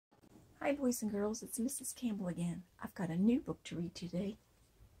Hi boys and girls, it's Mrs. Campbell again. I've got a new book to read today.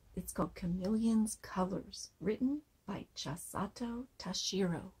 It's called Chameleon's Colors, written by Chisato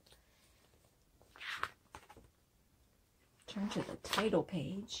Tashiro. Turn to the title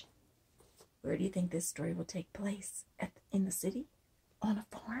page. Where do you think this story will take place? In the city? On a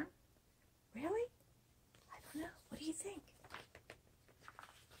farm? Really? I don't know. What do you think?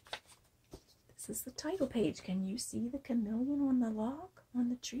 This is the title page. Can you see the chameleon on the log, on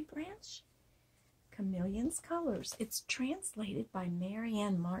the tree branch? Chameleon's Colors. It's translated by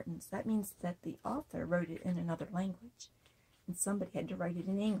Marianne Martins. That means that the author wrote it in another language, and somebody had to write it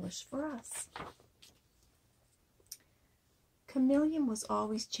in English for us. Chameleon was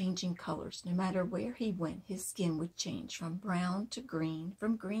always changing colors. No matter where he went, his skin would change from brown to green,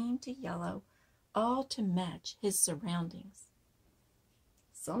 from green to yellow, all to match his surroundings.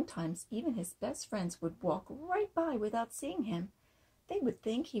 Sometimes even his best friends would walk right by without seeing him. They would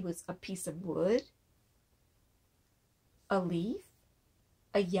think he was a piece of wood, a leaf,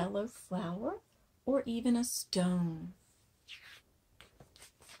 a yellow flower, or even a stone.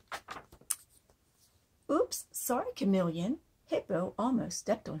 Oops, sorry, Chameleon. Hippo almost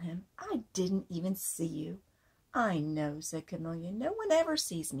stepped on him. I didn't even see you. I know, said Chameleon. No one ever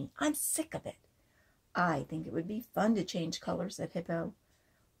sees me. I'm sick of it. I think it would be fun to change colors, said Hippo.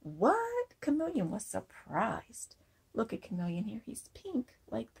 What? Chameleon was surprised. Look at Chameleon here. He's pink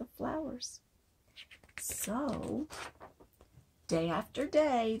like the flowers. So, day after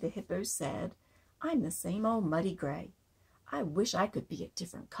day, the hippo said, I'm the same old muddy gray. I wish I could be a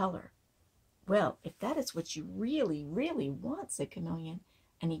different color. Well, if that is what you really, really want, said Chameleon,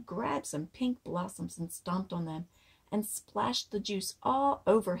 and he grabbed some pink blossoms and stomped on them and splashed the juice all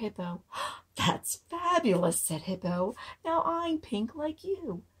over Hippo. That's fabulous, said Hippo. Now I'm pink like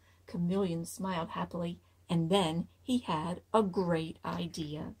you. Chameleon smiled happily, and then he had a great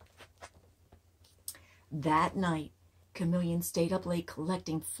idea. That night, Chameleon stayed up late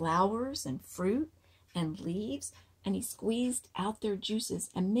collecting flowers and fruit and leaves, and he squeezed out their juices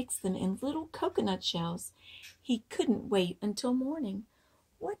and mixed them in little coconut shells. He couldn't wait until morning.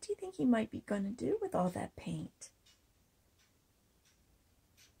 What do you think he might be going to do with all that paint?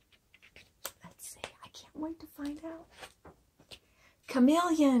 Let's see. I can't wait to find out.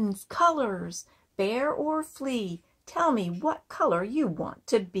 Chameleon's Colors, bear or flea, tell me what color you want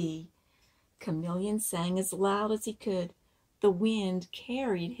to be. Chameleon sang as loud as he could. The wind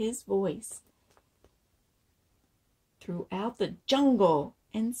carried his voice throughout the jungle,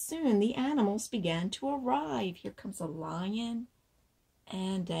 and soon the animals began to arrive. Here comes a lion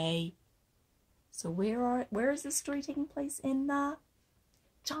and a... So where is this story taking place? In the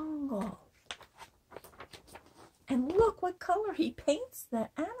jungle. And look what color he paints the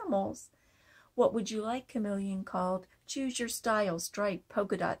animals. What would you like? Chameleon called. Choose your style, striped,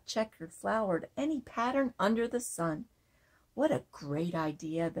 polka dot, checkered, flowered, any pattern under the sun. What a great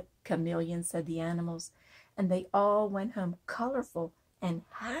idea, the Chameleon, said the animals, and they all went home colorful and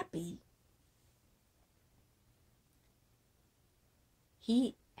happy.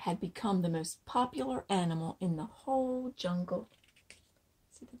 He had become the most popular animal in the whole jungle.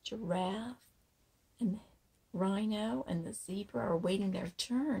 See, the giraffe and the rhino and the zebra are waiting their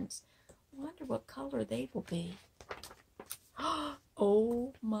turns. Wonder what color they will be.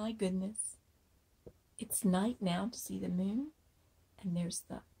 Oh my goodness. It's night now to see the moon, and there's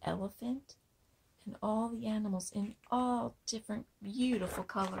the elephant and all the animals in all different beautiful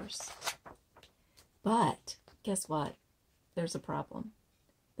colors. But guess what? There's a problem.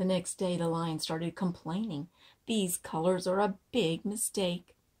 The next day the lion started complaining. These colors are a big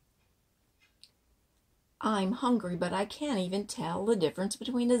mistake. I'm hungry, but I can't even tell the difference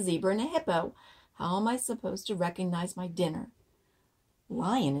between a zebra and a hippo. How am I supposed to recognize my dinner?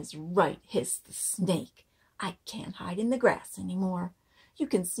 Lion is right, hissed the snake. I can't hide in the grass anymore. You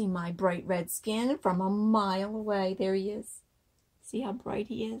can see my bright red skin from a mile away. There he is. See how bright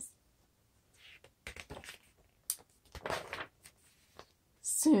he is?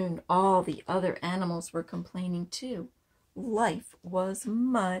 Soon all the other animals were complaining too. Life was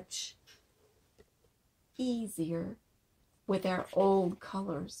much easier with our old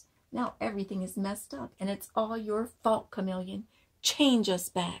colors. Now everything is messed up, and it's all your fault, Chameleon. Change us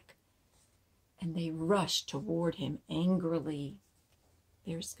back. And they rushed toward him angrily.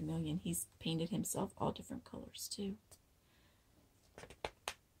 There's Chameleon. He's painted himself all different colors too.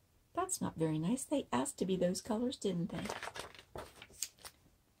 That's not very nice. They asked to be those colors, didn't they?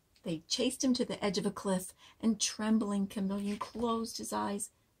 They chased him to the edge of a cliff, and trembling Chameleon closed his eyes,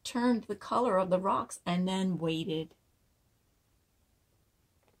 turned the color of the rocks, and then waited.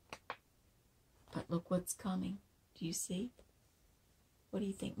 But look what's coming. Do you see? What do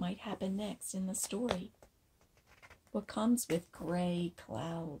you think might happen next in the story? What comes with gray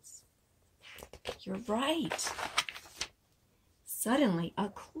clouds? You're right. Suddenly, a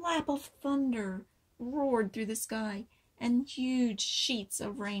clap of thunder roared through the sky, and huge sheets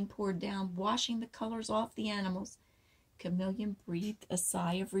of rain poured down, washing the colors off the animals. Chameleon breathed a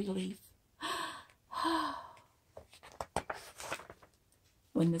sigh of relief.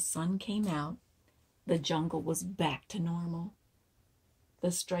 When the sun came out, the jungle was back to normal.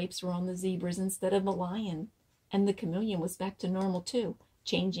 The stripes were on the zebras instead of the lion, and the chameleon was back to normal too,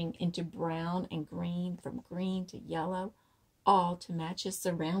 changing into brown and green, from green to yellow, all to match his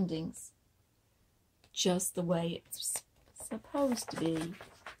surroundings. Just the way it's supposed to be.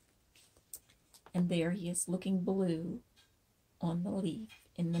 And there he is, looking blue on the leaf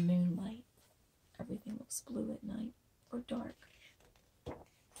in the moonlight. Everything looks blue at night, or dark.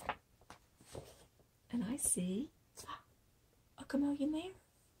 And I see a chameleon there.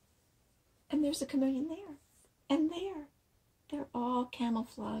 And there's a chameleon there. And there. They're all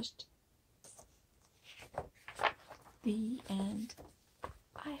camouflaged. The end.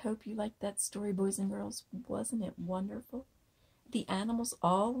 I hope you liked that story, boys and girls. Wasn't it wonderful? The animals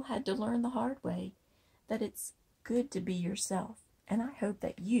all had to learn the hard way that it's good to be yourself. And I hope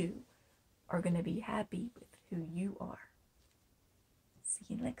that you are going to be happy with who you are. See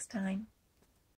you next time.